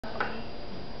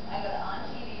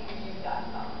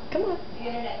Come on.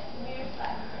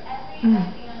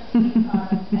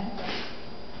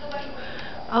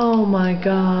 Oh my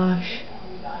gosh.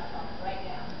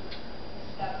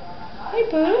 Hey,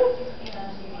 Boo.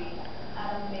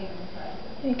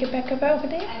 You get back up over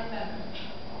there?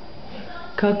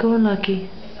 Coco and Lucky.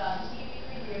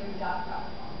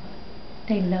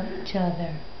 They love each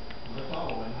other.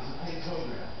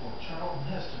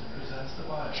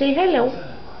 Say hello.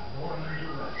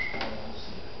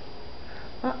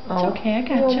 Uh-oh. It's okay, I got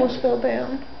you. You Almost fell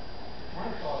down.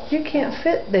 You can't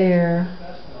fit there.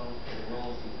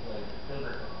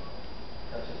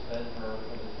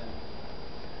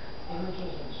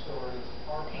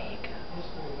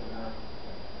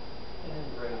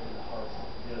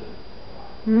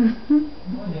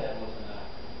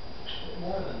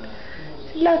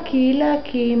 Lucky,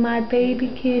 Lucky, my baby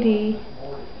kitty.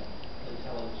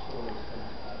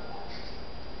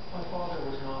 My father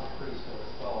was not a priest or a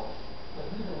scholar, but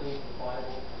he believed the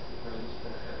Bible was the greatest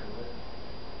book ever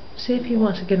written. See if he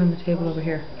wants to get on the table over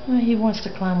here. Well, he wants to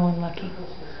climb on Lucky.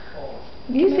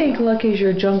 Do you think Lucky's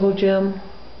your jungle gym?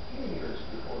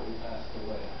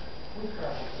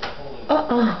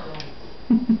 Uh-uh.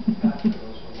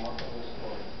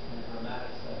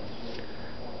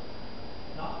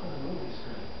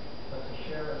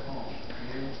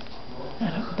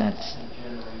 That's...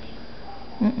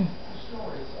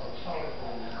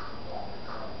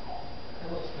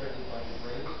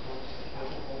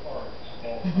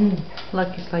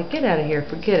 Lucky's like, get out of here,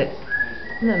 forget it.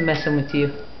 I'm not messing with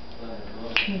you.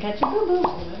 You got your boo-boo.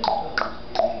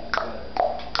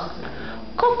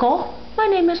 Coco, my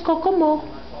name is Coco Mo.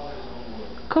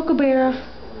 Coco Bear.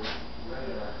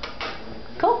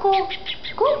 Coco,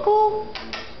 Coco,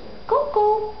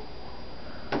 Coco,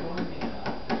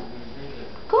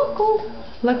 Coco.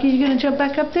 Lucky, you gonna jump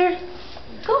back up there?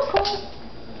 Coco.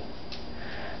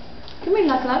 Come here,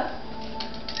 Luck, Luck.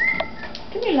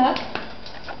 Come here, Luck.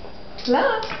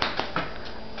 Luck.